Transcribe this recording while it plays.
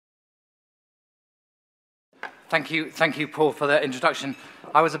Thank you, Paul, for the introduction.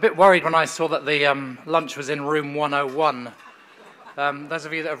 I was a bit worried when I saw that the lunch was in room 101. Those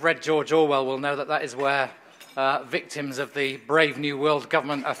of you that have read George Orwell will know that that is where victims of the Brave New World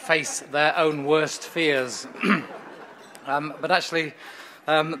government face their own worst fears. But actually,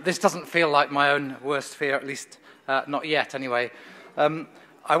 this doesn't feel like my own worst fear, at least not yet, anyway.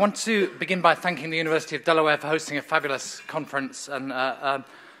 I want to begin by thanking the University of Delaware for hosting a fabulous conference, and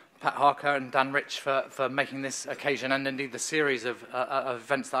Pat Harker and Dan Rich for making this occasion, and indeed the series of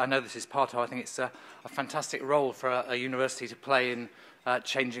events that I know this is part of. I think it's a fantastic role for a university to play in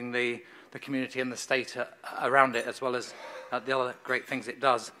changing the community and the state around it, as well as the other great things it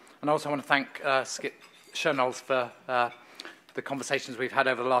does. And I also want to thank Skip Schoenholz for the conversations we've had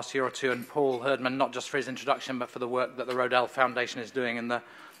over the last year or two, and Paul Herdman, not just for his introduction, but for the work that the Rodel Foundation is doing and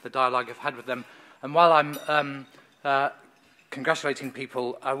the dialogue I've had with them. And while I'm congratulating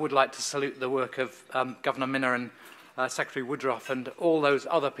people, I would like to salute the work of Governor Minna and Secretary Woodruff and all those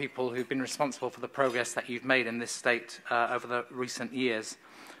other people who've been responsible for the progress that you've made in this state over the recent years.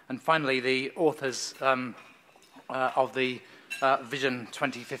 And finally, the authors of the Vision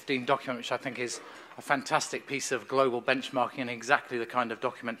 2015 document, which I think is a fantastic piece of global benchmarking and exactly the kind of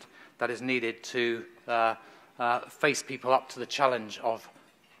document that is needed to face people up to the challenge of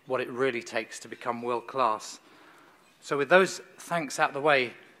what it really takes to become world-class. So with those thanks out the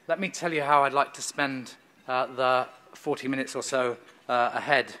way, let me tell you how I'd like to spend the 40 minutes or so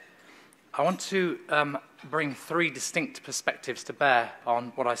ahead. I want to bring three distinct perspectives to bear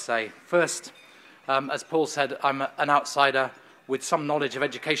on what I say. First, as Paul said, I'm an outsider with some knowledge of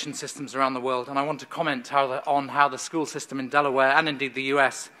education systems around the world, and I want to comment on how the school system in Delaware, and indeed the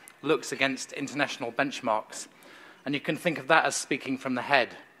US, looks against international benchmarks. And you can think of that as speaking from the head.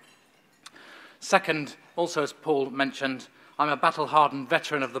 Second, also as Paul mentioned, I'm a battle-hardened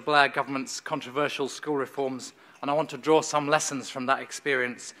veteran of the Blair government's controversial school reforms, and I want to draw some lessons from that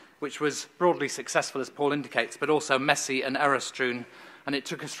experience, which was broadly successful, as Paul indicates, but also messy and error-strewn, and it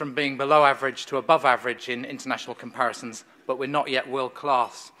took us from being below average to above average in international comparisons, but we're not yet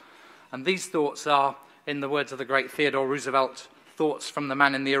world-class. And these thoughts are, in the words of the great Theodore Roosevelt, thoughts from the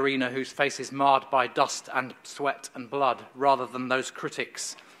man in the arena whose face is marred by dust and sweat and blood, rather than those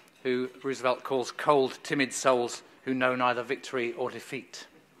critics who Roosevelt calls cold, timid souls who know neither victory or defeat.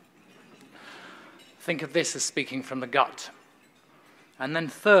 Think of this as speaking from the gut. And then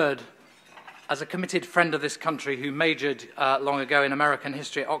third, as a committed friend of this country who majored long ago in American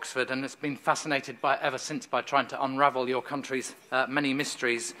history at Oxford and has been fascinated ever since by trying to unravel your country's many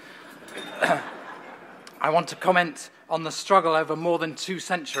mysteries, I want to comment on the struggle over more than 2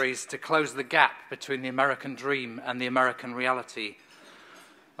 centuries to close the gap between the American dream and the American reality.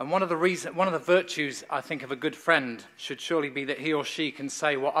 And one of the virtues, I think, of a good friend should surely be that he or she can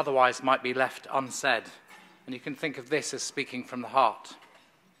say what otherwise might be left unsaid. And you can think of this as speaking from the heart.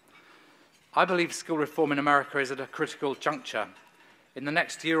 I believe school reform in America is at a critical juncture. In the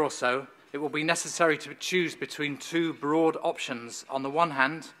next year or so, it will be necessary to choose between 2 broad options. On the one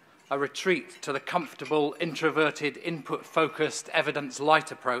hand, a retreat to the comfortable, introverted, input-focused,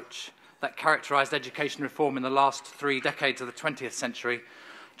 evidence-light approach that characterized education reform in the last 3 decades of the 20th century,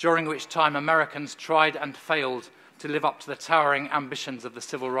 during which time Americans tried and failed to live up to the towering ambitions of the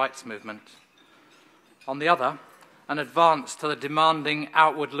civil rights movement. On the other, an advance to the demanding,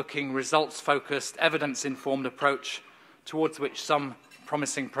 outward-looking, results-focused, evidence-informed approach towards which some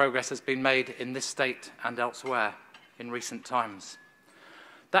promising progress has been made in this state and elsewhere in recent times.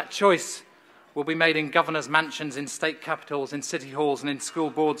 That choice will be made in governors' mansions, in state capitals, in city halls, and in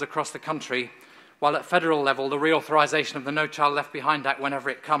school boards across the country, while at federal level, the reauthorization of the No Child Left Behind Act, whenever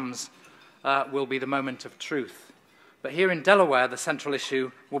it comes, will be the moment of truth. But here in Delaware, the central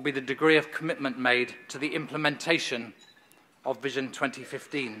issue will be the degree of commitment made to the implementation of Vision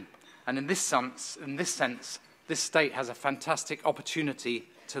 2015. And in this sense, this state has a fantastic opportunity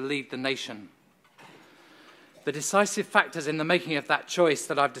to lead the nation. The decisive factors in the making of that choice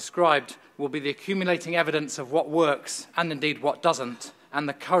that I've described will be the accumulating evidence of what works and indeed what doesn't, and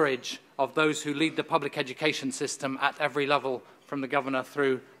the courage of those who lead the public education system at every level, from the governor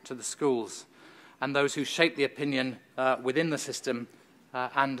through to the schools, and those who shape the opinion within the system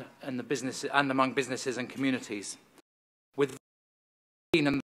and in the business and among businesses and communities. With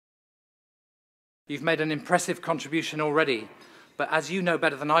you've made an impressive contribution already, but as you know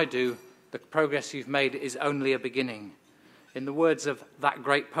better than I do, the progress you've made is only a beginning. In the words of that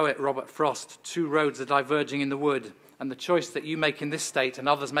great poet Robert Frost, 2 roads are diverging in the wood, and the choice that you make in this state and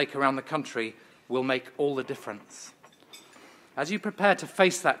others make around the country will make all the difference. As you prepare to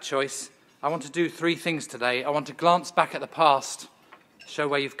face that choice, I want to do 3 things today. I want to glance back at the past, show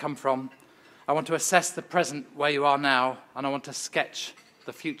where you've come from. I want to assess the present where you are now, and I want to sketch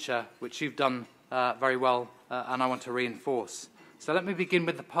the future, which you've done very well, and I want to reinforce. So let me begin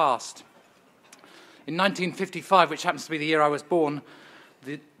with the past. In 1955, which happens to be the year I was born,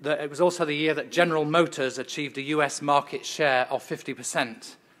 it was also the year that General Motors achieved a US market share of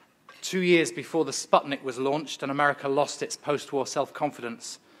 50%. 2 years before the Sputnik was launched and America lost its post-war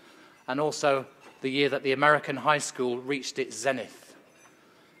self-confidence, and also the year that the American high school reached its zenith.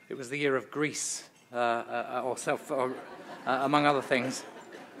 It was the year of Greece, among other things.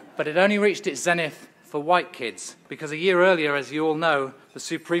 But it only reached its zenith for white kids, because a year earlier, as you all know, the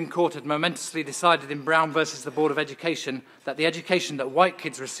Supreme Court had momentously decided in Brown versus the Board of Education that the education that white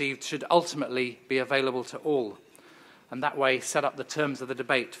kids received should ultimately be available to all, and that way set up the terms of the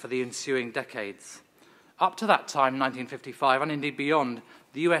debate for the ensuing decades. Up to that time, 1955, and indeed beyond,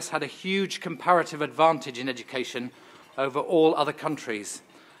 the US had a huge comparative advantage in education over all other countries,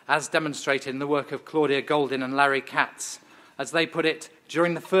 as demonstrated in the work of Claudia Goldin and Larry Katz. As they put it,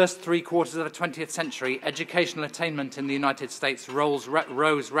 during the first 3 quarters of the 20th century, educational attainment in the United States rose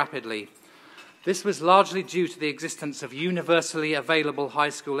rapidly. This was largely due to the existence of universally available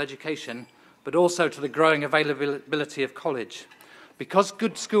high school education, but also to the growing availability of college. Because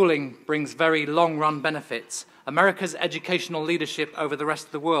good schooling brings very long-run benefits, America's educational leadership over the rest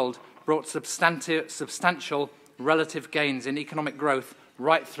of the world brought substantial relative gains in economic growth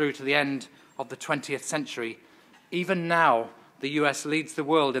right through to the end of the 20th century. Even now, the US leads the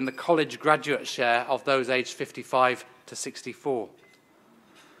world in the college graduate share of those aged 55 to 64.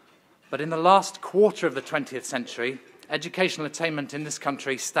 But in the last quarter of the 20th century, educational attainment in this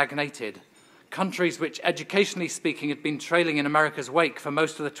country stagnated. Countries which, educationally speaking, had been trailing in America's wake for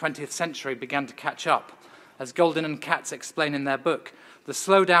most of the 20th century began to catch up. As Goldin and Katz explain in their book, the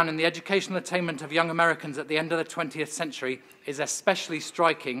slowdown in the educational attainment of young Americans at the end of the 20th century is especially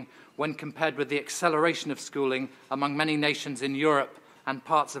striking when compared with the acceleration of schooling among many nations in Europe and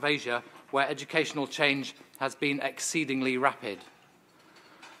parts of Asia, where educational change has been exceedingly rapid.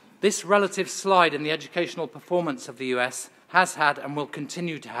 This relative slide in the educational performance of the US has had and will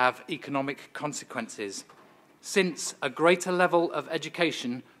continue to have economic consequences. Since a greater level of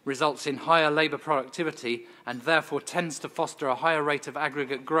education results in higher labour productivity and therefore tends to foster a higher rate of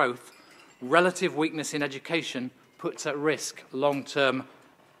aggregate growth, relative weakness in education puts at risk long-term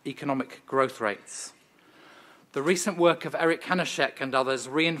economic growth rates. The recent work of Eric Hanushek and others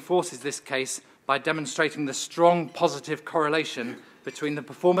reinforces this case by demonstrating the strong positive correlation between the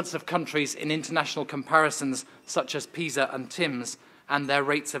performance of countries in international comparisons such as PISA and TIMSS and their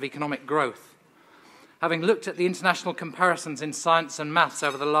rates of economic growth. Having looked at the international comparisons in science and maths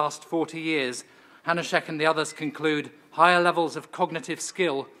over the last 40 years, Hanushek and the others conclude higher levels of cognitive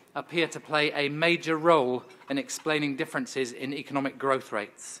skill appear to play a major role in explaining differences in economic growth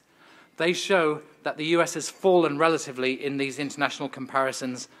rates. They show that the US has fallen relatively in these international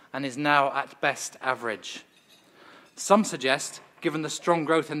comparisons and is now at best average. Some suggest, given the strong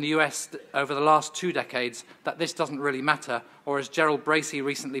growth in the US over the last 2 decades, that this doesn't really matter, or as Gerald Bracey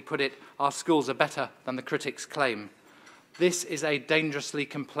recently put it, our schools are better than the critics claim. This is a dangerously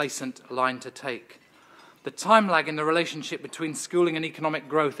complacent line to take. The time lag in the relationship between schooling and economic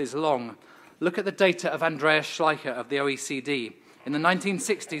growth is long. Look at the data of Andreas Schleicher of the OECD. In the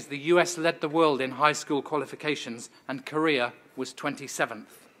 1960s, the US led the world in high school qualifications, and Korea was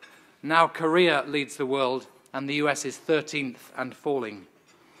 27th. Now Korea leads the world, and the US is 13th and falling.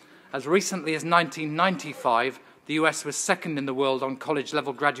 As recently as 1995, the US was second in the world on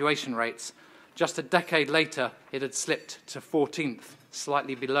college-level graduation rates. Just a decade later, it had slipped to 14th,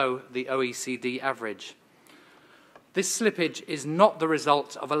 slightly below the OECD average. This slippage is not the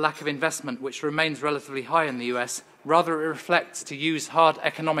result of a lack of investment, which remains relatively high in the US. Rather, it reflects, to use hard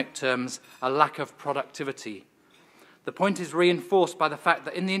economic terms, a lack of productivity. The point is reinforced by the fact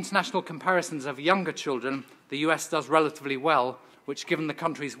that in the international comparisons of younger children, the US does relatively well, which, given the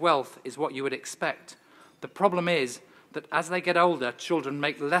country's wealth, is what you would expect. The problem is that as they get older, children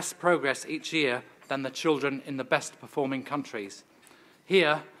make less progress each year than the children in the best performing countries.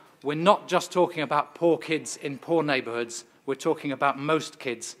 Here, we're not just talking about poor kids in poor neighbourhoods, we're talking about most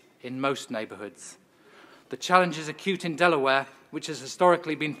kids in most neighbourhoods. The challenge is acute in Delaware, which has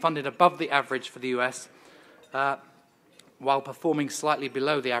historically been funded above the average for the US, while performing slightly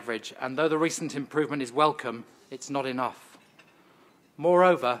below the average, and though the recent improvement is welcome, it's not enough.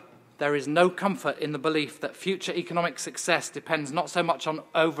 Moreover, there is no comfort in the belief that future economic success depends not so much on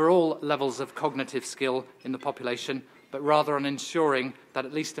overall levels of cognitive skill in the population, but rather on ensuring that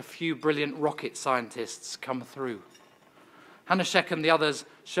at least a few brilliant rocket scientists come through. Hanushek and the others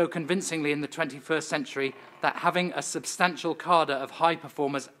show convincingly in the 21st century that having a substantial cadre of high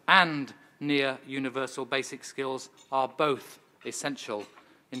performers and near universal basic skills are both essential.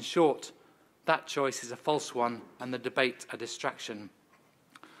 In short, that choice is a false one and the debate a distraction.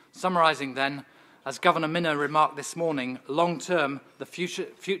 Summarising then, as Governor Minna remarked this morning, long-term, the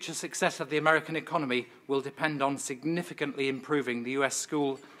future success of the American economy will depend on significantly improving the US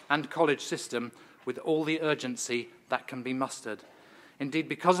school and college system with all the urgency that can be mustered. Indeed,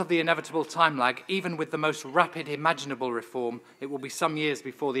 because of the inevitable time lag, even with the most rapid imaginable reform, it will be some years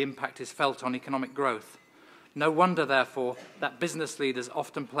before the impact is felt on economic growth. No wonder, therefore, that business leaders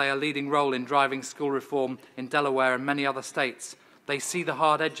often play a leading role in driving school reform in Delaware and many other states. They see the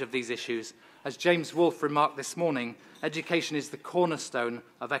hard edge of these issues. As James Wolfe remarked this morning, education is the cornerstone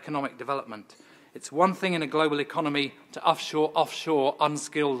of economic development. It's one thing in a global economy to offshore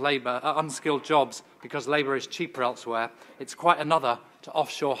unskilled jobs because labour is cheaper elsewhere. It's quite another to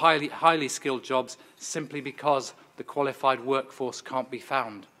offshore highly skilled jobs simply because the qualified workforce can't be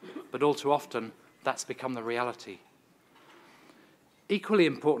found. But all too often, that's become the reality. Equally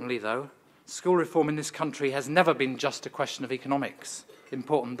importantly, though, school reform in this country has never been just a question of economics,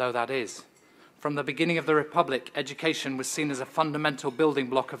 important though that is. From the beginning of the Republic, education was seen as a fundamental building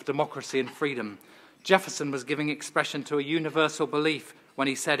block of democracy and freedom. Jefferson was giving expression to a universal belief when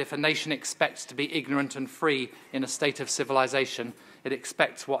he said, if a nation expects to be ignorant and free in a state of civilization, it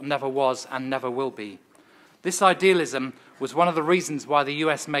expects what never was and never will be. This idealism was one of the reasons why the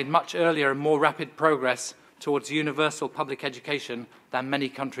US made much earlier and more rapid progress towards universal public education than many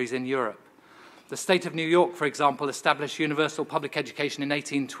countries in Europe. The state of New York, for example, established universal public education in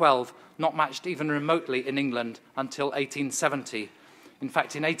 1812, not matched even remotely in England until 1870. In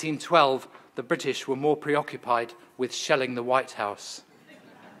fact, in 1812, the British were more preoccupied with shelling the White House.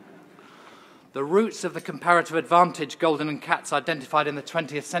 The roots of the comparative advantage Golden and Katz identified in the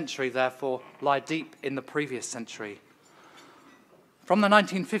 20th century, therefore, lie deep in the previous century. From the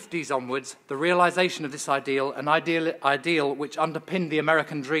 1950s onwards, the realization of this ideal, an ideal which underpinned the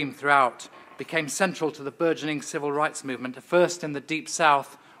American dream throughout, became central to the burgeoning civil rights movement, first in the Deep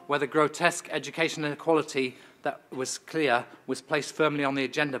South, where the grotesque education inequality that was clear was placed firmly on the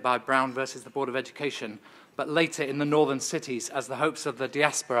agenda by Brown versus the Board of Education, but later in the northern cities as the hopes of the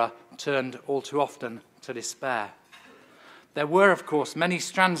diaspora turned all too often to despair. There were, of course, many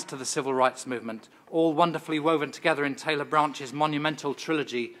strands to the civil rights movement, all wonderfully woven together in Taylor Branch's monumental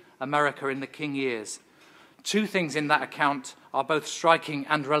trilogy, America in the King Years. Two things in that account are both striking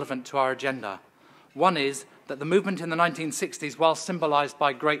and relevant to our agenda. One is that the movement in the 1960s, while symbolized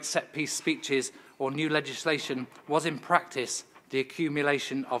by great set-piece speeches or new legislation, was in practice the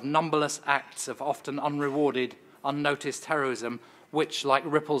accumulation of numberless acts of often unrewarded, unnoticed heroism, which, like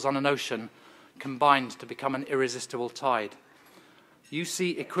ripples on an ocean, combined to become an irresistible tide. You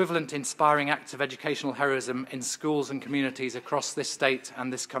see equivalent inspiring acts of educational heroism in schools and communities across this state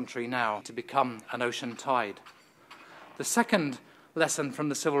and this country now to become an ocean tide. The second lesson from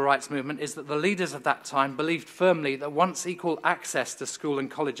the civil rights movement is that the leaders of that time believed firmly that once equal access to school and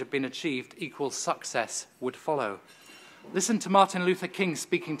college had been achieved, equal success would follow. Listen to Martin Luther King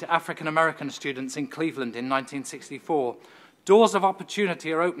speaking to African-American students in Cleveland in 1964. Doors of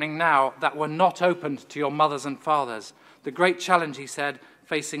opportunity are opening now that were not opened to your mothers and fathers. The great challenge, he said,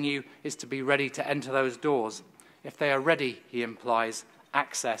 facing you is to be ready to enter those doors. If they are ready, he implies,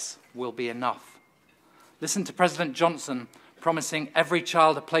 access will be enough. Listen to President Johnson promising every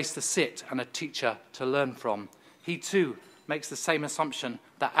child a place to sit and a teacher to learn from. He too makes the same assumption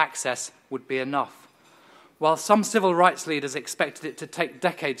that access would be enough. While some civil rights leaders expected it to take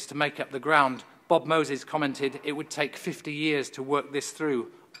decades to make up the ground, Bob Moses commented it would take 50 years to work this through.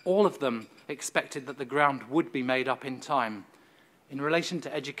 All of them expected that the ground would be made up in time. In relation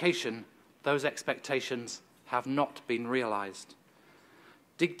to education, those expectations have not been realized.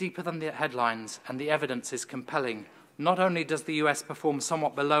 Dig deeper than the headlines, and the evidence is compelling. Not only does the US perform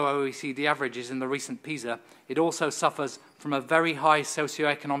somewhat below OECD averages in the recent PISA, it also suffers from a very high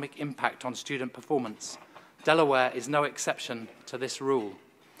socioeconomic impact on student performance. Delaware is no exception to this rule.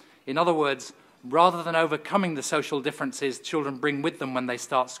 In other words, rather than overcoming the social differences children bring with them when they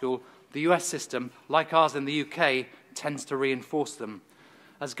start school, the US system, like ours in the UK, tends to reinforce them.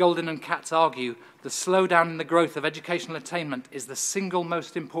 As Golden and Katz argue, the slowdown in the growth of educational attainment is the single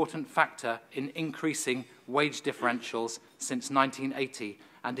most important factor in increasing wage differentials since 1980,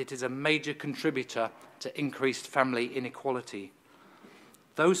 and it is a major contributor to increased family inequality.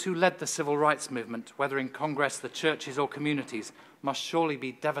 Those who led the civil rights movement, whether in Congress, the churches, or communities, must surely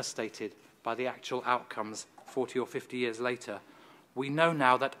be devastated by the actual outcomes 40 or 50 years later. We know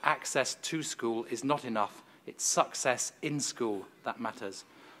now that access to school is not enough. It's success in school that matters.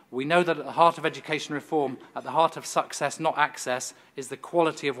 We know that at the heart of education reform, at the heart of success, not access, is the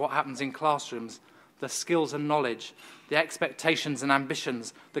quality of what happens in classrooms, the skills and knowledge, the expectations and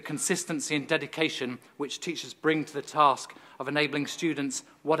ambitions, the consistency and dedication which teachers bring to the task of enabling students,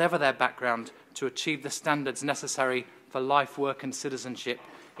 whatever their background, to achieve the standards necessary for life, work and citizenship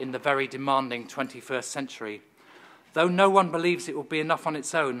in the very demanding 21st century. Though no one believes it will be enough on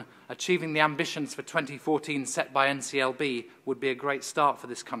its own, achieving the ambitions for 2014 set by NCLB would be a great start for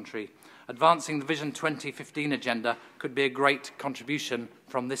this country. Advancing the Vision 2015 agenda could be a great contribution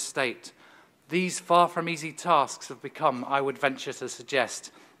from this state. These far from easy tasks have become, I would venture to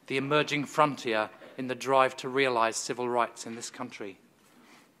suggest, the emerging frontier in the drive to realise civil rights in this country.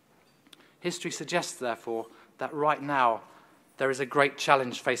 History suggests, therefore, that right now there is a great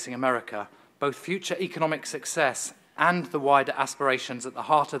challenge facing America. Both future economic success and the wider aspirations at the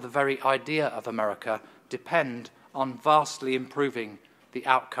heart of the very idea of America depend on vastly improving the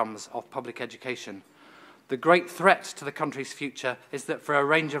outcomes of public education. The great threat to the country's future is that for a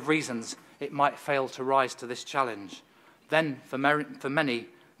range of reasons it might fail to rise to this challenge. Then, for many,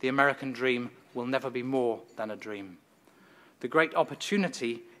 the American dream will never be more than a dream. The great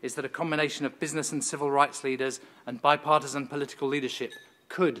opportunity is that a combination of business and civil rights leaders and bipartisan political leadership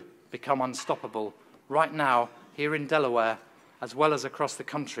could become unstoppable. Right now, here in Delaware, as well as across the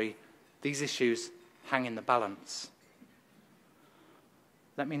country, these issues hang in the balance.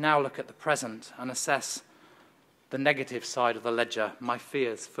 Let me now look at the present and assess the negative side of the ledger, my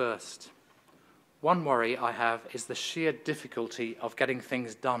fears first. One worry I have is the sheer difficulty of getting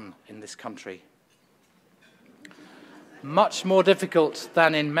things done in this country. Much more difficult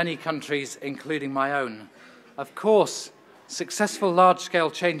than in many countries, including my own. Of course, successful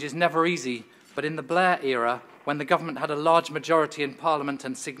large-scale change is never easy, but in the Blair era, when the government had a large majority in Parliament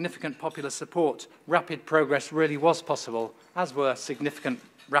and significant popular support, rapid progress really was possible, as were significant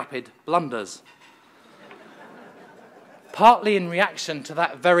rapid blunders. Partly in reaction to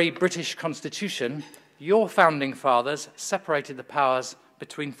that very British Constitution, your founding fathers separated the powers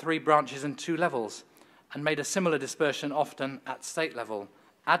between 3 branches and 2 levels and made a similar dispersion often at state level.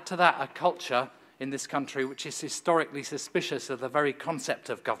 Add to that a culture in this country which is historically suspicious of the very concept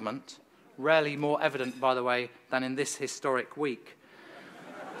of government, rarely more evident, by the way, than in this historic week.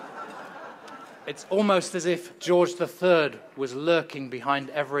 It's almost as if George III was lurking behind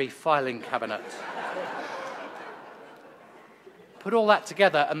every filing cabinet. Put all that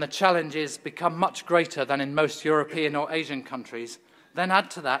together and the challenges become much greater than in most European or Asian countries. Then add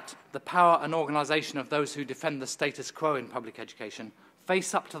to that the power and organisation of those who defend the status quo in public education,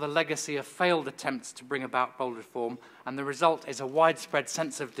 face up to the legacy of failed attempts to bring about bold reform, and the result is a widespread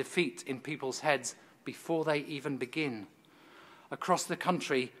sense of defeat in people's heads before they even begin. Across the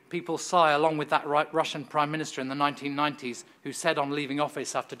country, people sigh along with that Russian Prime Minister in the 1990s who said on leaving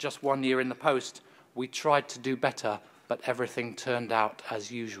office after just 1 year in the post, "We tried to do better, but everything turned out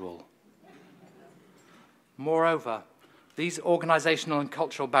as usual." Moreover, these organisational and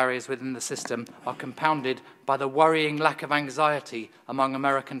cultural barriers within the system are compounded by the worrying lack of anxiety among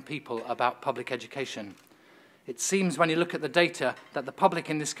American people about public education. It seems, when you look at the data, that the public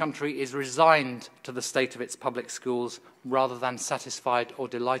in this country is resigned to the state of its public schools rather than satisfied or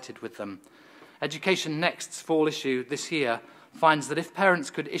delighted with them. Education Next's fall issue this year finds that if parents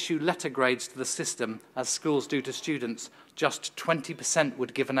could issue letter grades to the system, as schools do to students, just 20%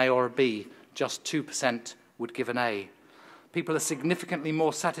 would give an A or a B, just 2% would give an A. People are significantly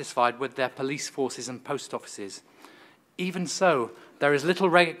more satisfied with their police forces and post offices. Even so, there is little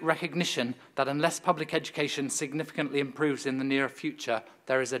recognition that unless public education significantly improves in the near future,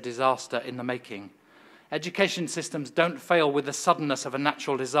 there is a disaster in the making. Education systems don't fail with the suddenness of a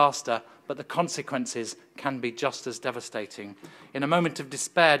natural disaster, but the consequences can be just as devastating. In a moment of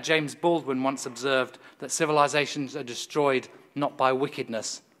despair, James Baldwin once observed that civilizations are destroyed not by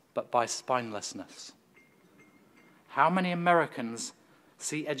wickedness, but by spinelessness. How many Americans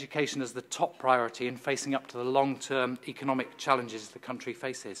see education as the top priority in facing up to the long-term economic challenges the country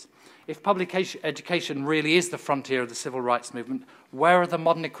faces? If public education really is the frontier of the civil rights movement, where are the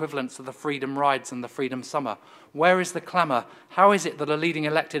modern equivalents of the Freedom Rides and the Freedom Summer? Where is the clamour? How is it that a leading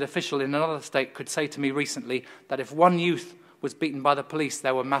elected official in another state could say to me recently that if one youth was beaten by the police,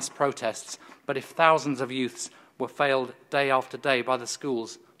 there were mass protests, but if thousands of youths were failed day after day by the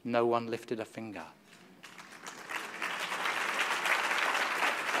schools, no one lifted a finger?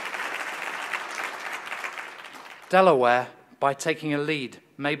 Delaware, by taking a lead,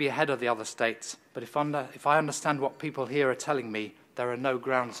 may be ahead of the other states, but if I understand what people here are telling me, there are no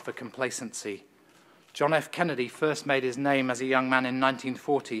grounds for complacency. John F. Kennedy first made his name as a young man in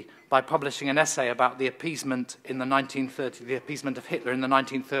 1940 by publishing an essay about the appeasement in the 1930s, the appeasement of Hitler in the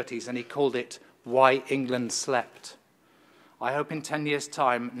 1930s, and he called it "Why England Slept." I hope in 10 years'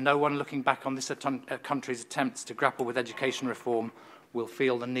 time, no one looking back on this country's attempts to grapple with education reform will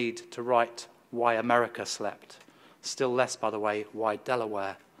feel the need to write "Why America Slept." Still less, by the way, "Why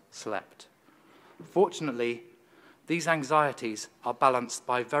Delaware Slept." Fortunately, these anxieties are balanced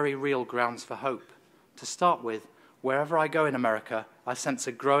by very real grounds for hope. To start with, wherever I go in America, I sense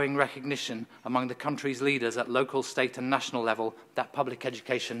a growing recognition among the country's leaders at local, state, and national level that public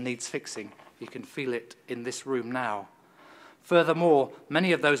education needs fixing. You can feel it in this room now. Furthermore,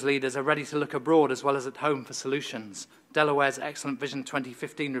 many of those leaders are ready to look abroad as well as at home for solutions. Delaware's excellent Vision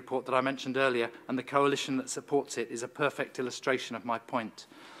 2015 report that I mentioned earlier and the coalition that supports it is a perfect illustration of my point.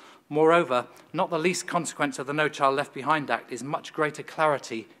 Moreover, not the least consequence of the No Child Left Behind Act is much greater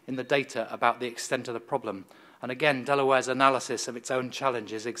clarity in the data about the extent of the problem. And again, Delaware's analysis of its own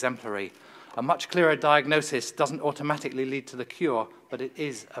challenge is exemplary. A much clearer diagnosis doesn't automatically lead to the cure, but it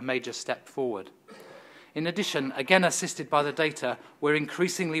is a major step forward. In addition, again assisted by the data, we're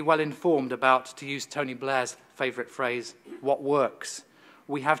increasingly well informed about, to use Tony Blair's favourite phrase, what works.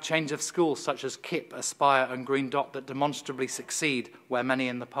 We have change of schools such as KIPP, Aspire and Green Dot that demonstrably succeed where many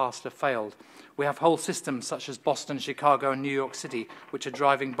in the past have failed. We have whole systems such as Boston, Chicago and New York City which are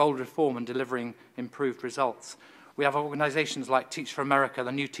driving bold reform and delivering improved results. We have organisations like Teach for America,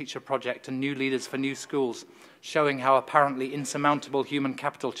 the New Teacher Project and New Leaders for New Schools showing how apparently insurmountable human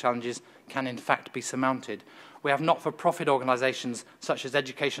capital challenges can in fact be surmounted. We have not-for-profit organisations such as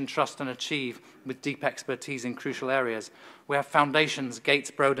Education Trust and Achieve with deep expertise in crucial areas. We have foundations, Gates,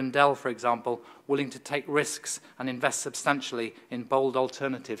 Broad and Dell, for example, willing to take risks and invest substantially in bold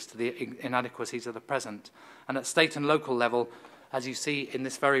alternatives to the inadequacies of the present. And at state and local level, as you see in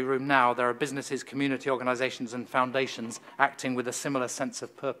this very room now, there are businesses, community organisations and foundations acting with a similar sense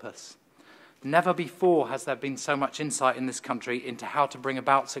of purpose. Never before has there been so much insight in this country into how to bring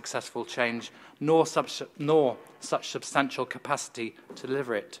about successful change, nor such substantial capacity to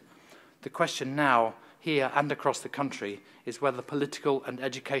deliver it. The question now, here and across the country, is whether political and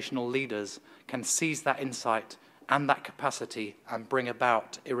educational leaders can seize that insight and that capacity and bring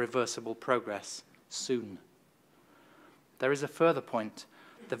about irreversible progress soon. There is a further point.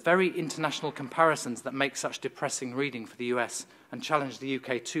 The very international comparisons that make such depressing reading for the US, and challenge the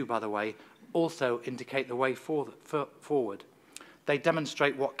UK too, by the way, also indicate the way forward. They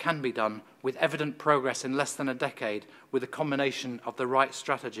demonstrate what can be done with evident progress in less than a decade with a combination of the right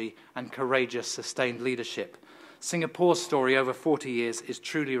strategy and courageous, sustained leadership. Singapore's story over 40 years is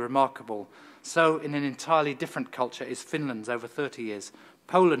truly remarkable. So, in an entirely different culture, is Finland's over 30 years.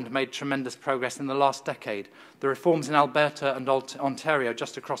 Poland made tremendous progress in the last decade. The reforms in Alberta and Ontario,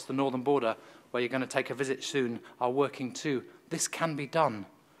 just across the northern border, where you're going to take a visit soon, are working too. This can be done.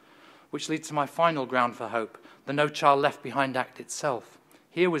 Which leads to my final ground for hope, the No Child Left Behind Act itself.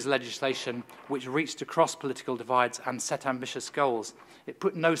 Here was legislation which reached across political divides and set ambitious goals. It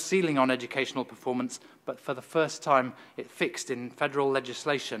put no ceiling on educational performance, but for the first time it fixed in federal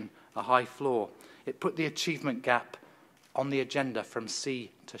legislation a high floor. It put the achievement gap on the agenda from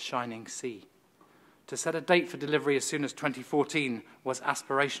sea to shining sea. To set a date for delivery as soon as 2014 was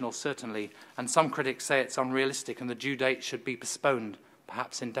aspirational, certainly, and some critics say it's unrealistic and the due date should be postponed,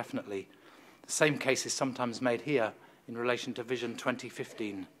 perhaps indefinitely. The same case is sometimes made here in relation to Vision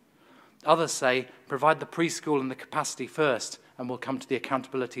 2015. Others say, provide the preschool and the capacity first, and we'll come to the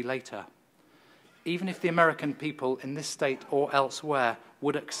accountability later. Even if the American people in this state or elsewhere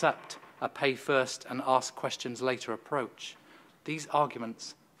would accept a pay first and ask questions later approach, these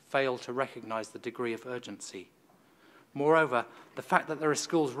arguments fail to recognise the degree of urgency. Moreover, the fact that there are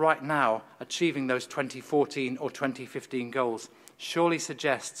schools right now achieving those 2014 or 2015 goals surely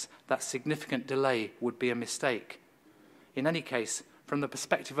suggests that significant delay would be a mistake. In any case, from the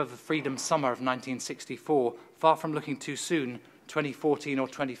perspective of the Freedom Summer of 1964, far from looking too soon, 2014 or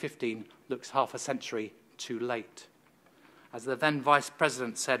 2015 looks half a century too late. As the then Vice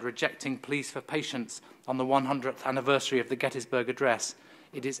President said, rejecting pleas for patience on the 100th anniversary of the Gettysburg Address,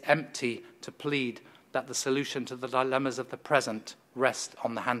 it is empty to plead that the solution to the dilemmas of the present rest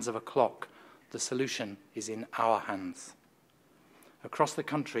on the hands of a clock. The solution is in our hands. Across the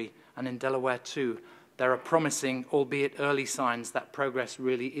country, and in Delaware too, there are promising, albeit early, signs that progress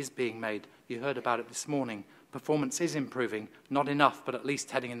really is being made. You heard about it this morning. Performance is improving, not enough, but at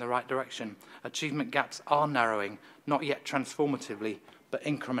least heading in the right direction. Achievement gaps are narrowing, not yet transformatively, but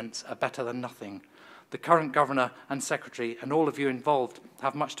increments are better than nothing. The current Governor and Secretary, and all of you involved,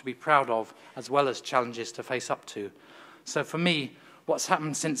 have much to be proud of, as well as challenges to face up to. So for me, What's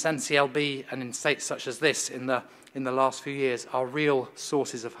happened since NCLB and in states such as this in the last few years are real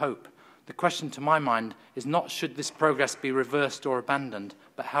sources of hope. The question to my mind is not should this progress be reversed or abandoned,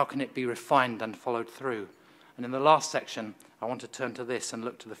 but how can it be refined and followed through? And in the last section, I want to turn to this and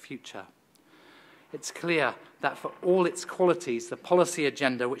look to the future. It's clear that for all its qualities, the policy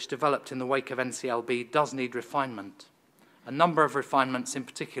agenda which developed in the wake of NCLB does need refinement. A number of refinements in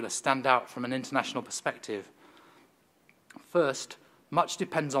particular stand out from an international perspective. First, much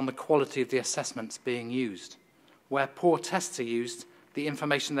depends on the quality of the assessments being used. Where poor tests are used, the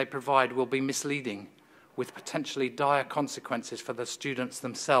information they provide will be misleading, with potentially dire consequences for the students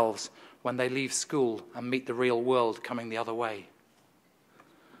themselves when they leave school and meet the real world coming the other way.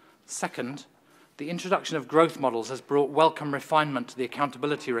 Second, the introduction of growth models has brought welcome refinement to the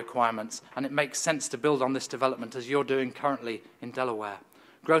accountability requirements, and it makes sense to build on this development as you're doing currently in Delaware.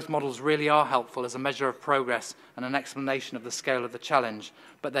 Growth models really are helpful as a measure of progress and an explanation of the scale of the challenge,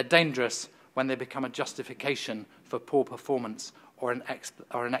 but they're dangerous when they become a justification for poor performance or an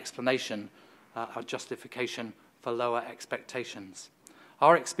explanation, a justification for lower expectations.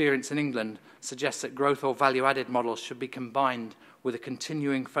 Our experience in England suggests that growth or value-added models should be combined with a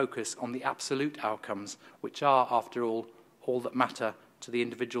continuing focus on the absolute outcomes, which are, after all that matter to the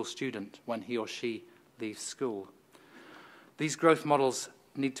individual student when he or she leaves school. These growth models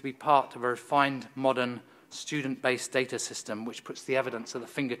need to be part of a refined, modern, student-based data system which puts the evidence at the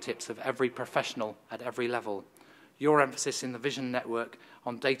fingertips of every professional at every level. Your emphasis in the Vision Network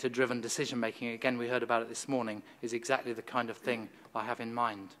on data-driven decision-making, again we heard about it this morning, is exactly the kind of thing I have in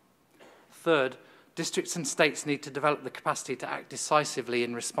mind. Third, districts and states need to develop the capacity to act decisively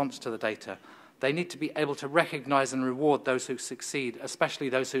in response to the data. They need to be able to recognize and reward those who succeed, especially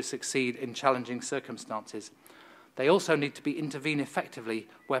those who succeed in challenging circumstances. They also need to intervene effectively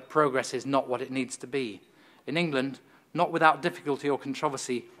where progress is not what it needs to be. In England, not without difficulty or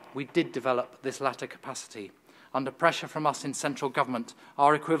controversy, we did develop this latter capacity. Under pressure from us in central government,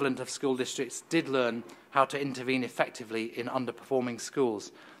 our equivalent of school districts did learn how to intervene effectively in underperforming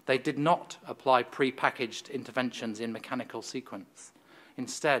schools. They did not apply pre-packaged interventions in mechanical sequence.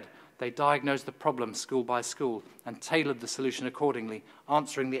 Instead, they diagnosed the problem school by school and tailored the solution accordingly,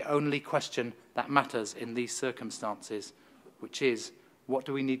 answering the only question that matters in these circumstances, which is, what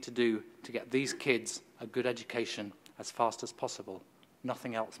do we need to do to get these kids a good education as fast as possible?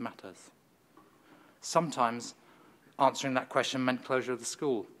 Nothing else matters. Sometimes answering that question meant closure of the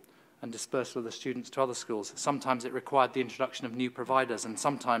school and dispersal of the students to other schools. Sometimes it required the introduction of new providers, and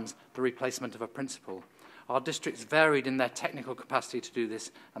sometimes the replacement of a principal. Our districts varied in their technical capacity to do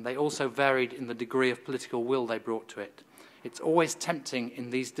this, and they also varied in the degree of political will they brought to it. It's always tempting in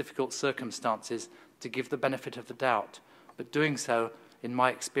these difficult circumstances to give the benefit of the doubt, but doing so, in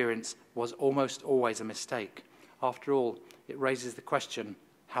my experience, was almost always a mistake. After all, it raises the question,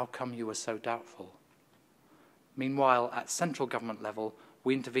 how come you were so doubtful? Meanwhile, at central government level,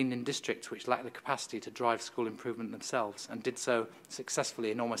 we intervened in districts which lacked the capacity to drive school improvement themselves, and did so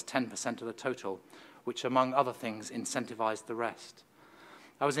successfully in almost 10% of the total, which, among other things, incentivized the rest.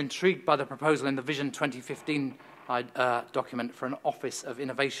 I was intrigued by the proposal in the Vision 2015 document for an Office of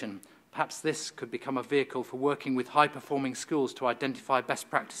Innovation. Perhaps this could become a vehicle for working with high-performing schools to identify best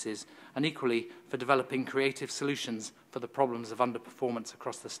practices, and equally for developing creative solutions for the problems of underperformance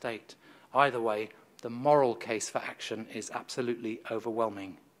across the state. Either way, the moral case for action is absolutely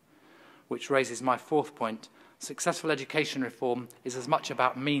overwhelming. Which raises my fourth point. Successful education reform is as much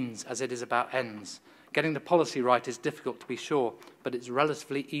about means as it is about ends. Getting the policy right is difficult, to be sure, but it's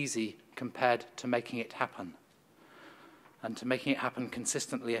relatively easy compared to making it happen. And to making it happen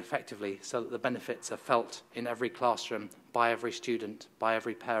consistently, effectively, so that the benefits are felt in every classroom, by every student, by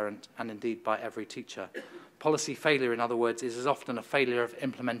every parent, and indeed by every teacher. Policy failure, in other words, is as often a failure of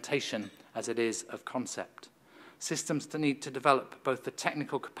implementation as it is of concept. Systems need to develop both the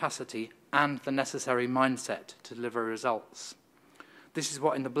technical capacity and the necessary mindset to deliver results. This is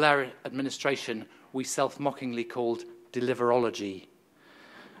what in the Blair administration we self-mockingly called deliverology,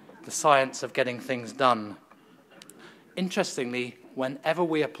 the science of getting things done. Interestingly, whenever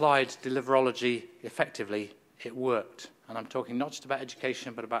we applied deliverology effectively, it worked. And I'm talking not just about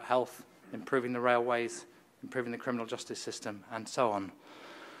education, but about health, improving the railways, improving the criminal justice system, and so on.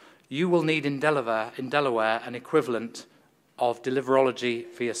 You will need in Delaware an equivalent of deliverology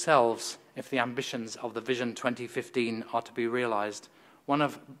for yourselves if the ambitions of the Vision 2015 are to be realized. One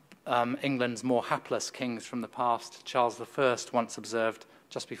of England's more hapless kings from the past, Charles I, once observed,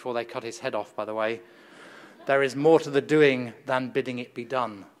 just before they cut his head off, by the way, there is more to the doing than bidding it be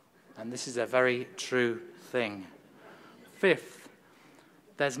done. And this is a very true thing. Fifth,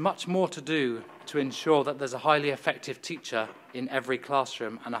 there's much more to do to ensure that there's a highly effective teacher in every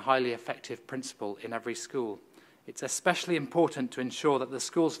classroom and a highly effective principal in every school. It's especially important to ensure that the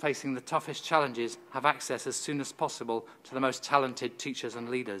schools facing the toughest challenges have access as soon as possible to the most talented teachers and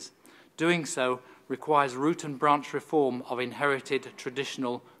leaders. Doing so requires root and branch reform of inherited,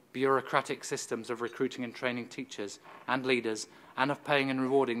 traditional, bureaucratic systems of recruiting and training teachers and leaders, and of paying and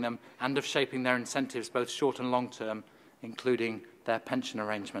rewarding them, and of shaping their incentives both short and long term, including their pension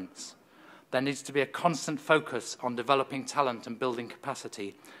arrangements. There needs to be a constant focus on developing talent and building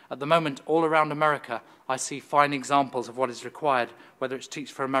capacity. At the moment, all around America, I see fine examples of what is required, whether it's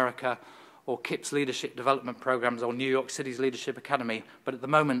Teach for America or KIP's leadership development programs or New York City's Leadership Academy, but at the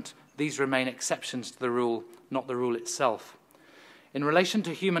moment, these remain exceptions to the rule, not the rule itself. In relation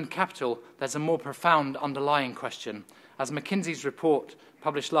to human capital, there's a more profound underlying question. As McKinsey's report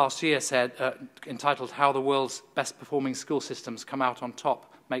published last year said, entitled How the World's Best Performing School Systems Come Out on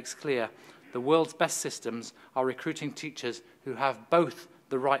Top, makes clear, the world's best systems are recruiting teachers who have both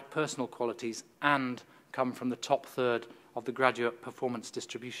the right personal qualities and come from the top third of the graduate performance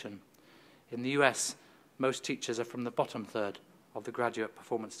distribution. In the US, most teachers are from the bottom third of the graduate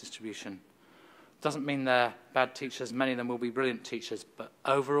performance distribution. Doesn't mean they're bad teachers, many of them will be brilliant teachers, but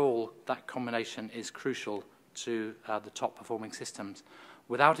overall that combination is crucial to the top performing systems.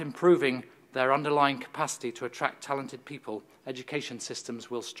 Without improving their underlying capacity to attract talented people, education systems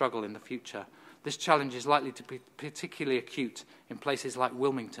will struggle in the future. This challenge is likely to be particularly acute in places like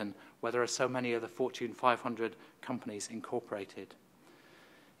Wilmington, where there are so many of the Fortune 500 companies incorporated.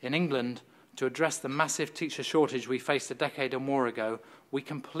 In England, to address the massive teacher shortage we faced a decade or more ago, we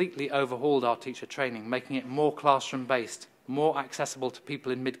completely overhauled our teacher training, making it more classroom-based, more accessible to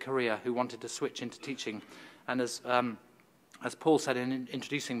people in mid-career who wanted to switch into teaching. And as Paul said in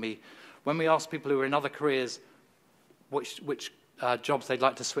introducing me, when we asked people who were in other careers which jobs they'd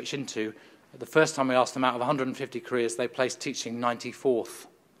like to switch into, the first time we asked them, out of 150 careers, they placed teaching 94th.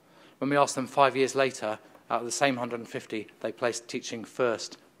 When we asked them 5 years later, out of the same 150, they placed teaching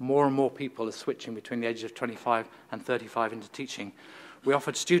first. More and more people are switching between the ages of 25 and 35 into teaching. We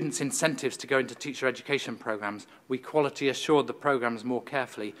offered students incentives to go into teacher education programs. We quality assured the programs more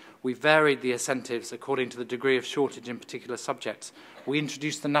carefully. We varied the incentives according to the degree of shortage in particular subjects. We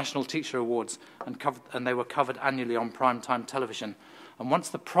introduced the National Teacher Awards and they were covered annually on primetime television. And once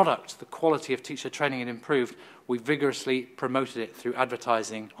the product, the quality of teacher training had improved, we vigorously promoted it through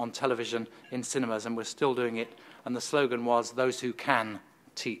advertising on television, in cinemas, and we're still doing it. And the slogan was, "Those who can,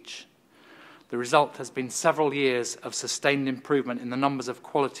 teach." The result has been several years of sustained improvement in the numbers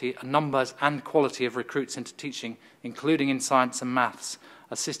and quality of recruits into teaching, including in science and maths,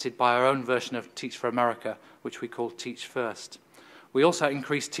 assisted by our own version of Teach for America, which we call Teach First. We also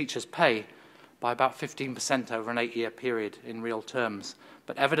increased teachers' pay by about 15% over an 8-year period in real terms,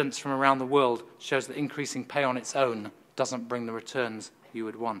 but evidence from around the world shows that increasing pay on its own doesn't bring the returns you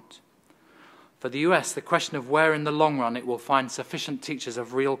would want. For the US, the question of where in the long run it will find sufficient teachers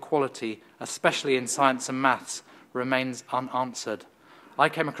of real quality, especially in science and maths, remains unanswered. I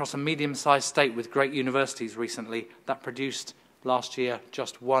came across a medium-sized state with great universities recently that produced last year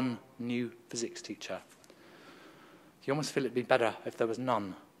just one new physics teacher. You almost feel it'd be better if there was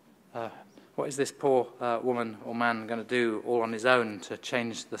none. What is this poor woman or man going to do all on his own to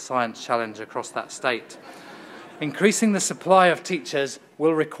change the science challenge across that state? Increasing the supply of teachers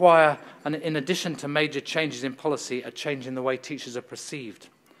will require, in addition to major changes in policy, a change in the way teachers are perceived.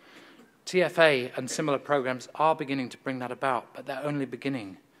 TFA and similar programs are beginning to bring that about, but they're only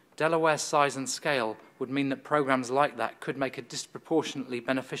beginning. Delaware's size and scale would mean that programs like that could make a disproportionately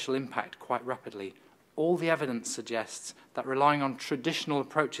beneficial impact quite rapidly. All the evidence suggests that relying on traditional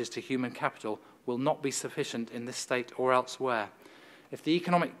approaches to human capital will not be sufficient in this state or elsewhere. If the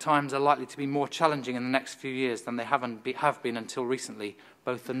economic times are likely to be more challenging in the next few years than they have been until recently,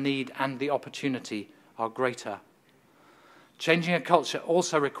 both the need and the opportunity are greater. Changing a culture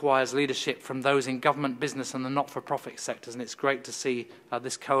also requires leadership from those in government, business and the not-for-profit sectors, and it's great to see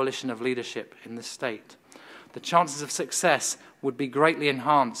this coalition of leadership in this state. The chances of success would be greatly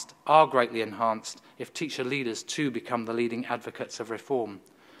enhanced, are greatly enhanced, if teacher leaders too become the leading advocates of reform.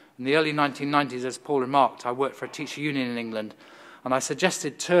 In the early 1990s, as Paul remarked, I worked for a teacher union in England, and I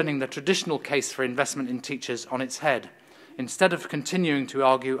suggested turning the traditional case for investment in teachers on its head. Instead of continuing to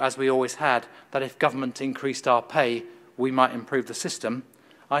argue, as we always had, that if government increased our pay, we might improve the system,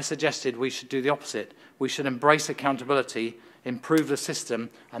 I suggested we should do the opposite. We should embrace accountability, improve the system,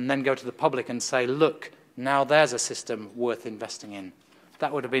 and then go to the public and say, look, now there's a system worth investing in.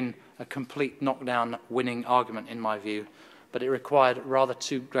 That would have been a complete knockdown winning argument in my view, but it required rather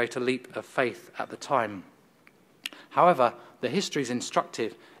too great a leap of faith at the time. However, the history is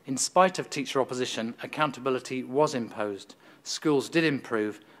instructive. In spite of teacher opposition, accountability was imposed. Schools did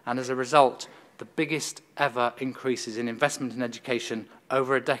improve, and as a result, the biggest ever increases in investment in education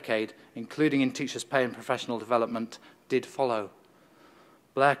over a decade, including in teachers' pay and professional development, did follow.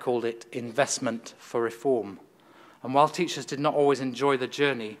 Blair called it investment for reform. And while teachers did not always enjoy the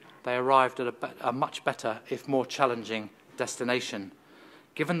journey, they arrived at a much better, if more challenging, destination.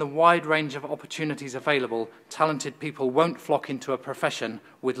 Given the wide range of opportunities available, talented people won't flock into a profession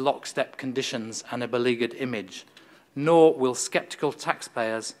with lockstep conditions and a beleaguered image, nor will sceptical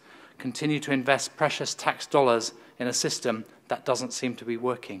taxpayers continue to invest precious tax dollars in a system that doesn't seem to be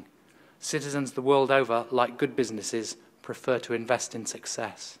working. Citizens the world over, like good businesses, prefer to invest in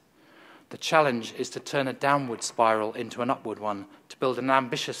success. The challenge is to turn a downward spiral into an upward one, to build an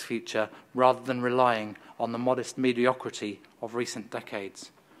ambitious future rather than relying on the modest mediocrity of recent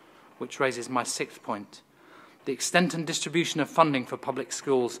decades. Which raises my sixth point. The extent and distribution of funding for public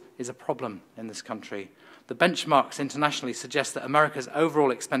schools is a problem in this country. The benchmarks internationally suggest that America's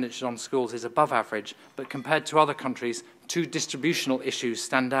overall expenditure on schools is above average, but compared to other countries, two distributional issues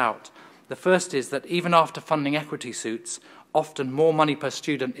stand out. The first is that even after funding equity suits, often more money per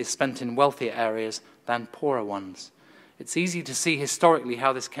student is spent in wealthier areas than poorer ones. It's easy to see historically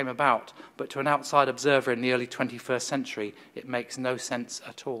how this came about, but to an outside observer in the early 21st century, it makes no sense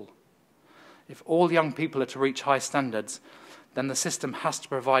at all. If all young people are to reach high standards, then the system has to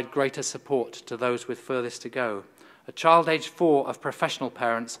provide greater support to those with furthest to go. A child aged 4 of professional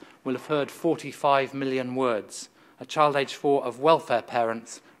parents will have heard 45 million words. A child aged 4 of welfare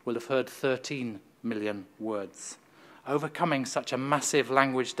parents will have heard 13 million words. Overcoming such a massive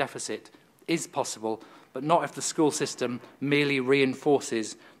language deficit is possible, but not if the school system merely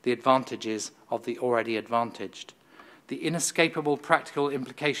reinforces the advantages of the already advantaged. The inescapable practical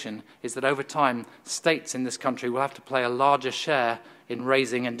implication is that over time, states in this country will have to play a larger share in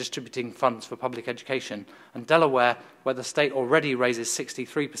raising and distributing funds for public education, and Delaware, where the state already raises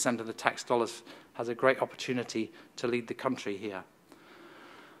 63% of the tax dollars, has a great opportunity to lead the country here.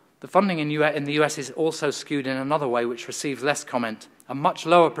 The funding in the US is also skewed in another way which receives less comment. A much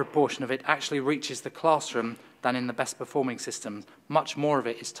lower proportion of it actually reaches the classroom than in the best performing systems. Much more of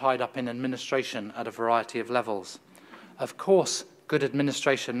it is tied up in administration at a variety of levels. Of course, good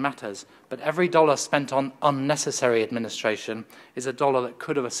administration matters, but every dollar spent on unnecessary administration is a dollar that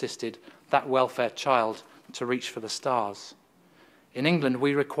could have assisted that welfare child to reach for the stars. In England,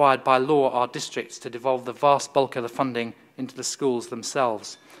 we required by law our districts to devolve the vast bulk of the funding into the schools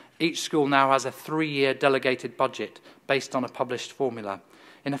themselves. Each school now has a 3-year delegated budget based on a published formula.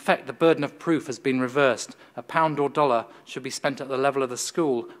 In effect, the burden of proof has been reversed. A pound or dollar should be spent at the level of the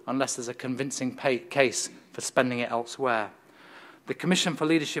school unless there's a convincing case for spending it elsewhere. The Commission for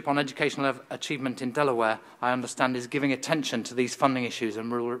Leadership on Educational Achievement in Delaware, I understand, is giving attention to these funding issues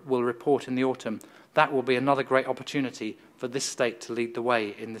and will report in the autumn. That will be another great opportunity for this state to lead the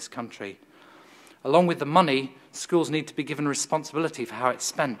way in this country. Along with the money, schools need to be given responsibility for how it's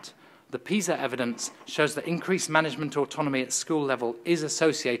spent. The PISA evidence shows that increased management autonomy at school level is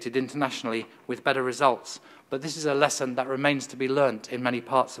associated internationally with better results, but this is a lesson that remains to be learnt in many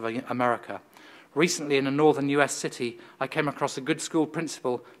parts of America. Recently, in a northern US city, I came across a good school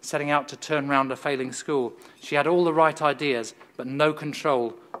principal setting out to turn round a failing school. She had all the right ideas, but no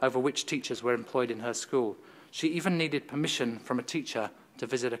control over which teachers were employed in her school. She even needed permission from a teacher to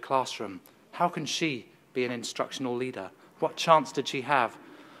visit a classroom. How can she be an instructional leader? What chance did she have?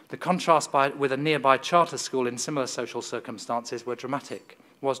 The contrast with a nearby charter school in similar social circumstances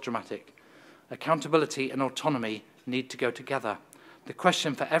was dramatic. Accountability and autonomy need to go together. The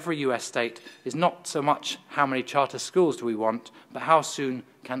question for every US state is not so much how many charter schools do we want, but how soon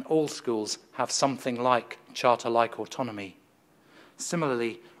can all schools have something like charter-like autonomy.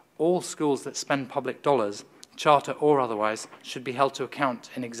 Similarly, all schools that spend public dollars, charter or otherwise, should be held to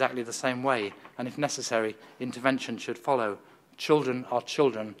account in exactly the same way, and if necessary, intervention should follow. Children are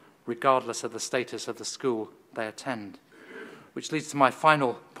children, regardless of the status of the school they attend. Which leads to my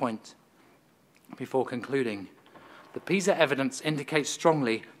final point before concluding. The PISA evidence indicates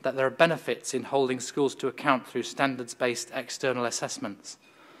strongly that there are benefits in holding schools to account through standards-based external assessments.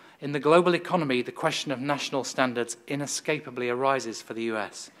 In the global economy, the question of national standards inescapably arises for the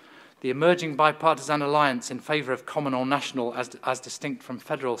US. The emerging bipartisan alliance in favour of common or national as distinct from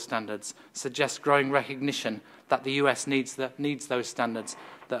federal standards suggests growing recognition that the US needs those standards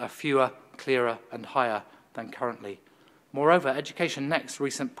that are fewer, clearer and higher than currently. Moreover, Education Next's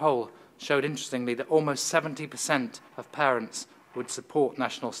recent poll showed interestingly that almost 70% of parents would support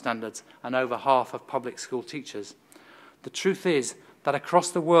national standards and over half of public school teachers. The truth is that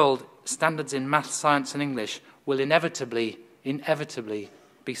across the world, standards in math, science and English will inevitably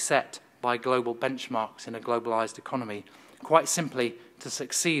be set by global benchmarks in a globalized economy. Quite simply, to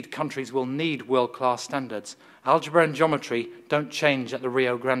succeed, countries will need world-class standards. Algebra and geometry don't change at the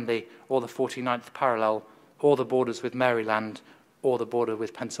Rio Grande or the 49th parallel or the borders with Maryland or the border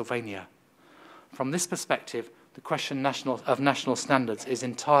with Pennsylvania. From this perspective, the question of national standards is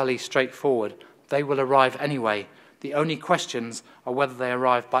entirely straightforward. They will arrive anyway. The only questions are whether they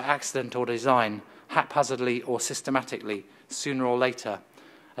arrive by accident or design, haphazardly or systematically, sooner or later.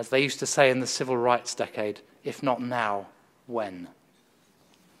 As they used to say in the civil rights decade, if not now, when?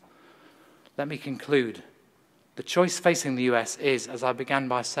 Let me conclude. The choice facing the US is, as I began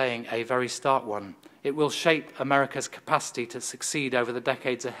by saying, a very stark one. It will shape America's capacity to succeed over the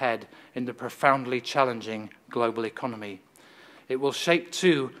decades ahead in the profoundly challenging global economy. It will shape,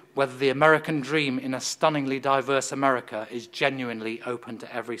 too, whether the American dream in a stunningly diverse America is genuinely open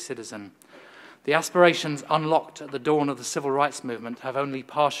to every citizen. The aspirations unlocked at the dawn of the civil rights movement have only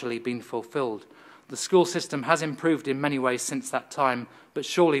partially been fulfilled. The school system has improved in many ways since that time, but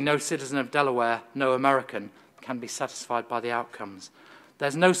surely no citizen of Delaware, no American, can be satisfied by the outcomes.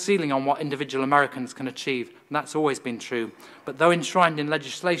 There's no ceiling on what individual Americans can achieve, and that's always been true. But though enshrined in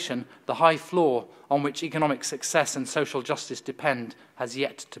legislation, the high floor on which economic success and social justice depend has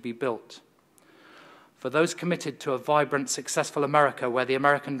yet to be built. For those committed to a vibrant, successful America where the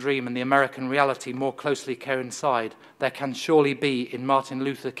American dream and the American reality more closely coincide, there can surely be, in Martin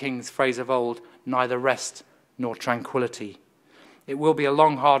Luther King's phrase of old, neither rest nor tranquility. It will be a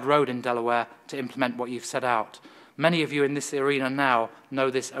long, hard road in Delaware to implement what you've set out. Many of you in this arena now know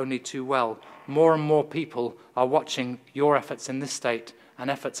this only too well. More and more people are watching your efforts in this state and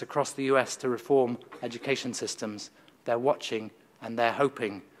efforts across the US to reform education systems. They're watching and they're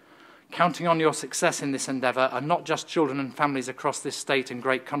hoping. Counting on your success in this endeavor are not just children and families across this state and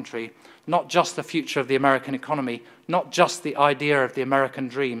great country, not just the future of the American economy, not just the idea of the American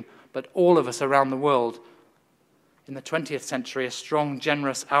dream, but all of us around the world. In the 20th century, a strong,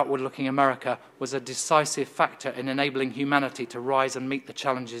 generous, outward-looking America was a decisive factor in enabling humanity to rise and meet the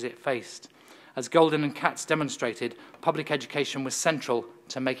challenges it faced. As Golden and Katz demonstrated, public education was central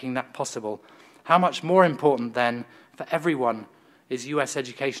to making that possible. How much more important, then, for everyone is US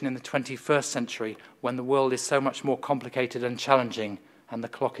education in the 21st century, when the world is so much more complicated and challenging, and the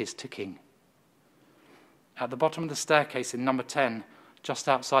clock is ticking. At the bottom of the staircase in number 10, just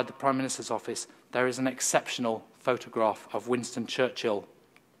outside the Prime Minister's office, there is an exceptional photograph of Winston Churchill.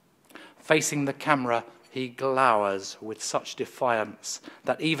 Facing the camera, he glowers with such defiance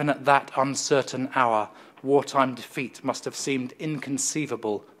that even at that uncertain hour, wartime defeat must have seemed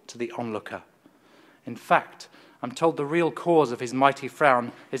inconceivable to the onlooker. In fact, I'm told the real cause of his mighty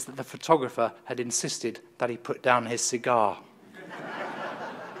frown is that the photographer had insisted that he put down his cigar.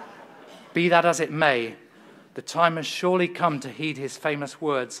 Be that as it may, the time has surely come to heed his famous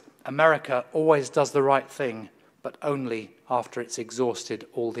words, "America always does the right thing, but only after it's exhausted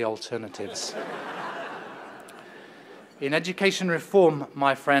all the alternatives." In education reform,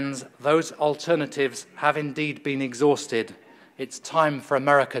 my friends, those alternatives have indeed been exhausted. It's time for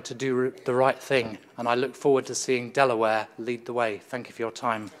America to do the right thing, and I look forward to seeing Delaware lead the way. Thank you for your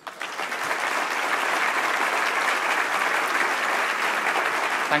time.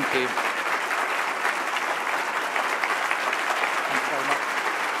 Thank you. Thank you very much.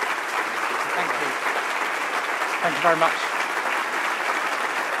 Thank you. Thank you very much.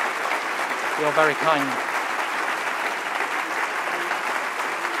 You're very kind.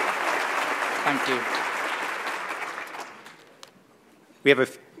 Thank you. We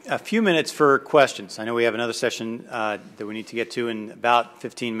have a few minutes for questions. I know we have another session that we need to get to in about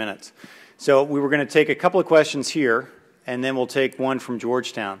 15 minutes. So we were going to take a couple of questions here, and then we'll take one from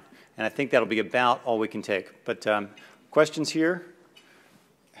Georgetown. And I think that'll be about all we can take. But questions here?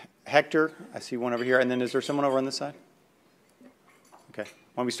 Hector, I see one over here. And then is there someone over on this side? Okay.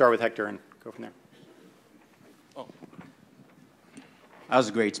 Why don't we start with Hector and go from there? Oh. That was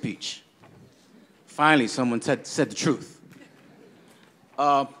a great speech. Finally, someone said the truth.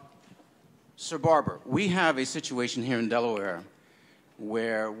 Sir Barber, we have a situation here in Delaware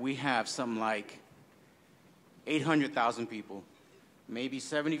where we have something like 800,000 people, maybe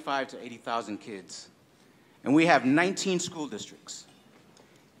 75 to 80,000 kids, and we have 19 school districts.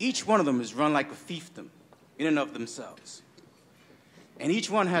 Each one of them is run like a fiefdom in and of themselves. And each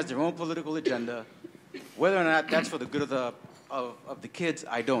one has their own political agenda. Whether or not that's for the good of the kids,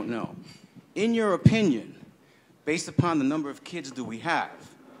 I don't know. In your opinion, based upon the number of kids that we have,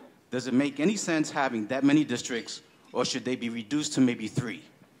 does it make any sense having that many districts, or should they be reduced to maybe 3?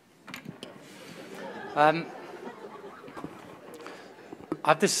 I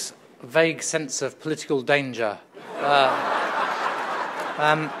have this vague sense of political danger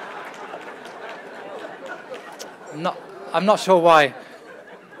I'm not sure why.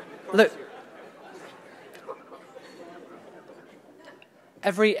 Look,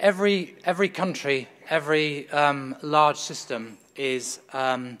 every country, every large system is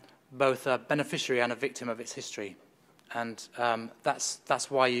both a beneficiary and a victim of its history, and that's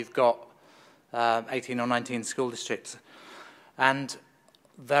why you've got 18 or 19 school districts. And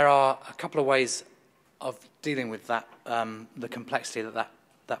there are a couple of ways of dealing with that, the complexity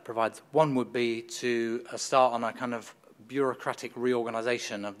that provides. One would be to start on a kind of bureaucratic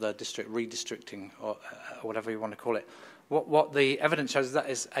reorganization of the district, redistricting, or whatever you want to call it. What the evidence shows is that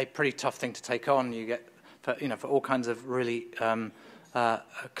is a pretty tough thing to take on. You get, for all kinds of really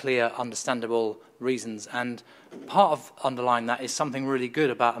clear, understandable reasons. And part of underlying that is something really good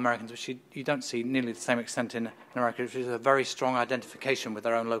about Americans, which you don't see nearly the same extent in America, which is a very strong identification with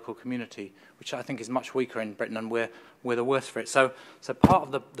their own local community, which I think is much weaker in Britain, and we're the worse for it. So part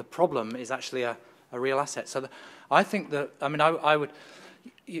of the problem is actually a real asset. So I think that, I mean, I would,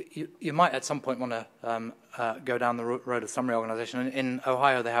 you might at some point want to go down the road of some reorganization. In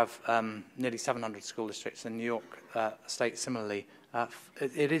Ohio, they have nearly 700 school districts. In New York State, similarly.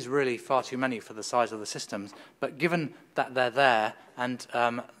 It is really far too many for the size of the systems. But given that they're there, and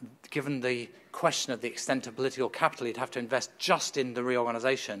given the question of the extent of political capital you'd have to invest just in the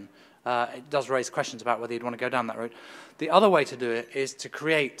reorganization, it does raise questions about whether you'd want to go down that route. The other way to do it is to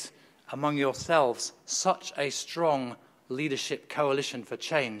create among yourselves such a strong leadership coalition for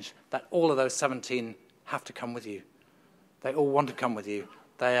change that all of those 17 have to come with you. They all want to come with you.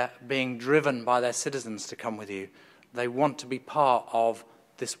 They are being driven by their citizens to come with you. They want to be part of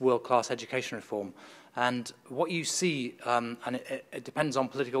this world-class education reform. And what you see, and it depends on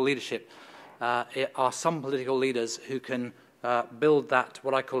political leadership, are some political leaders who can build that,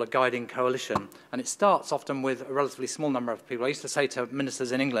 what I call a guiding coalition. And it starts often with a relatively small number of people. I used to say to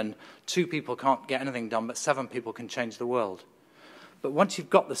ministers in England, 2 people can't get anything done, but 7 people can change the world. But once you've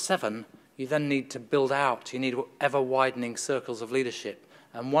got the 7, you then need to build out. You need ever-widening circles of leadership.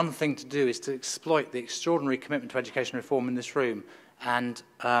 And one thing to do is to exploit the extraordinary commitment to education reform in this room and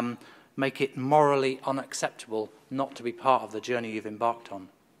make it morally unacceptable not to be part of the journey you've embarked on.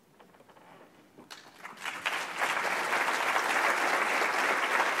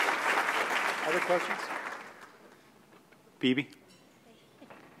 Other questions? Phoebe?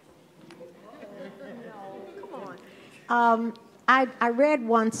 I read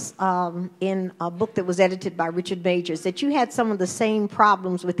once in a book that was edited by Richard Majors that you had some of the same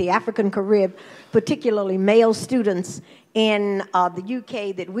problems with the African Carib, particularly male students in the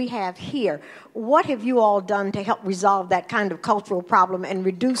UK that we have here. What have you all done to help resolve that kind of cultural problem and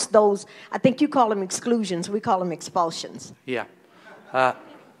reduce those, I think you call them exclusions, we call them expulsions? Yeah.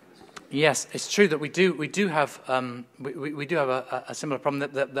 Yes, it's true that we do have a similar problem.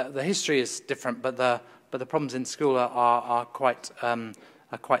 The history is different, but the problems in school are quite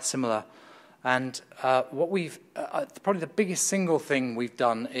similar. And what we've probably the biggest single thing we've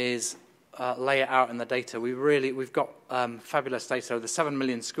done is lay it out in the data. We've got fabulous data. The 7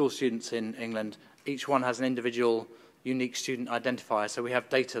 million school students in England, each one has an individual unique student identifier. So we have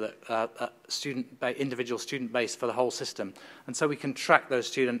data that individual student base for the whole system. And so we can track those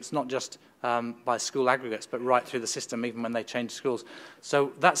students not just by school aggregates, but right through the system, even when they change schools.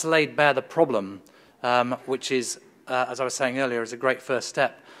 So that's laid bare the problem, which is, as I was saying earlier, is a great first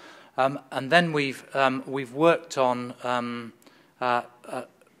step. And then we've worked on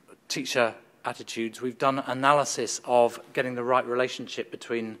teacher attitudes. We've done analysis of getting the right relationship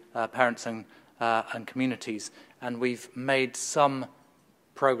between parents and communities, and we've made some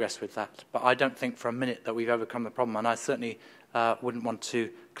progress with that. But I don't think for a minute that we've overcome the problem, and I certainly wouldn't want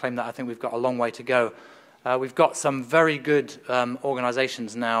to claim that. I think we've got a long way to go. We've got some very good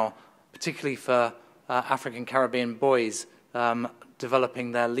organizations now, particularly for African Caribbean boys,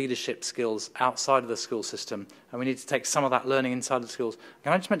 developing their leadership skills outside of the school system, and we need to take some of that learning inside the schools.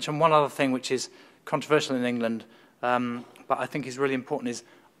 Can I just mention one other thing which is controversial in England, but I think is really important, is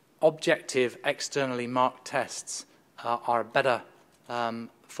objective, externally marked tests are a better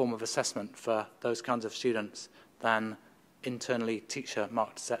form of assessment for those kinds of students than internally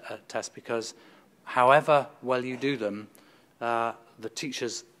teacher-marked tests, because however well you do them, the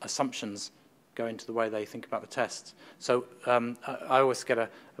teacher's assumptions go into the way they think about the tests. So I always get a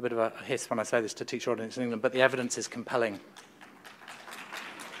bit of a hiss when I say this to teacher audience in England, but the evidence is compelling.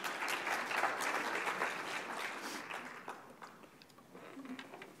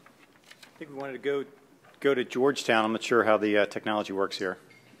 I think we wanted to go to Georgetown. I'm not sure how the technology works here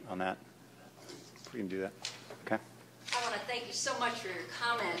on that. We can do that. Okay. I want to thank you so much for your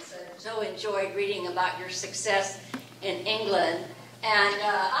comments. I so enjoyed reading about your success in England. And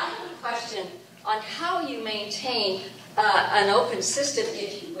I have a question on how you maintain an open system,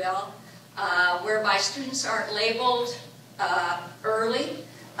 if you will, whereby students aren't labeled early,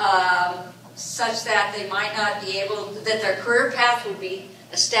 such that they might not be able, that their career path would be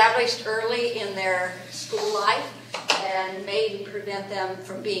established early in their school life and maybe prevent them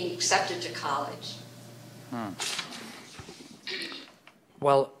from being accepted to college.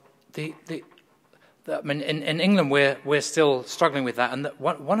 Well, I mean, in England we're still struggling with that, and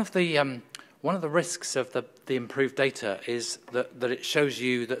one of the risks of the improved data is that it shows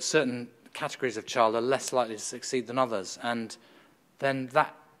you that certain categories of child are less likely to succeed than others, and then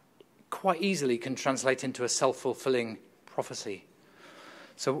that quite easily can translate into a self-fulfilling prophecy.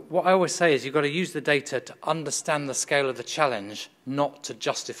 So what I always say is you've got to use the data to understand the scale of the challenge, not to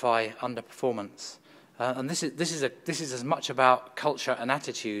justify underperformance. And this is as much about culture and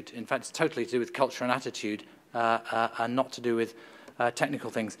attitude. In fact, it's totally to do with culture and attitude, and not to do with technical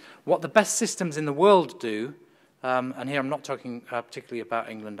things. What the best systems in the world do, and here I'm not talking particularly about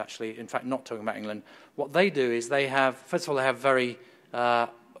England, actually. In fact, not talking about England. What they do is they have, first of all, they have very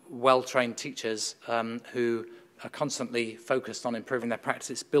well-trained teachers who are constantly focused on improving their practice.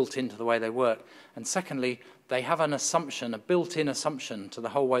 It's built into the way they work. And secondly, they have an assumption, a built-in assumption to the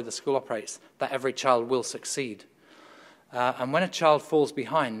whole way the school operates, that every child will succeed. And when a child falls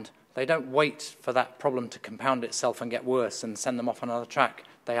behind, they don't wait for that problem to compound itself and get worse and send them off on another track.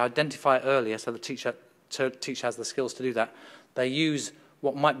 They identify it earlier, so the teacher has the skills to do that. They use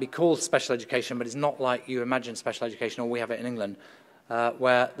what might be called special education, but it's not like you imagine special education, or we have it in England,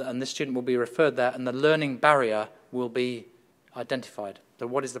 and this student will be referred there, and the learning barrier will be identified. So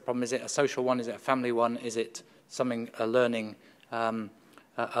what is the problem? Is it a social one? Is it a family one? Is it something, a learning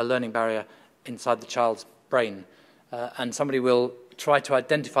barrier inside the child's brain? And somebody will try to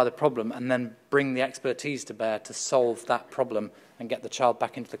identify the problem and then bring the expertise to bear to solve that problem and get the child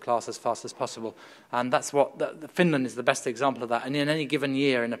back into the class as fast as possible. And that's what, Finland is the best example of that. And in any given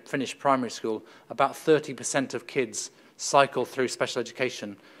year in a Finnish primary school, about 30% of kids cycle through special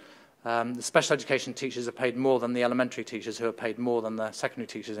education. The special education teachers are paid more than the elementary teachers, who are paid more than the secondary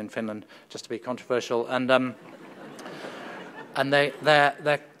teachers in Finland, just to be controversial. And their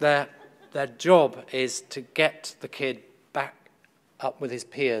job is to get the kid back up with his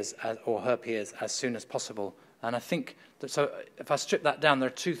peers or her peers as soon as possible. And I think that, so if I strip that down, there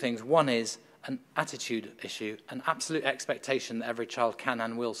are two things. One is an attitude issue, an absolute expectation that every child can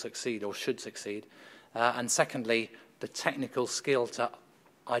and will succeed or should succeed. And secondly, the technical skill to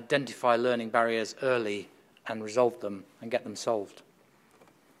identify learning barriers early and resolve them and get them solved.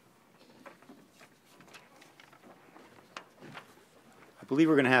 I believe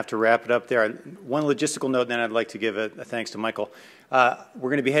we're going to have to wrap it up there. One logistical note, and then I'd like to give a thanks to Michael. We're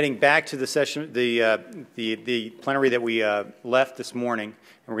going to be heading back to the session, the plenary that we left this morning,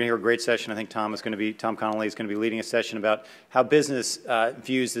 and we're going to hear a great session. I think Tom Connolly is going to be leading a session about how business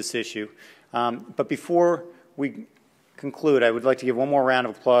views this issue. But before we conclude, I would like to give one more round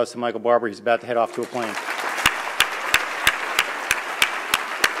of applause to Michael Barber. He's about to head off to a plane.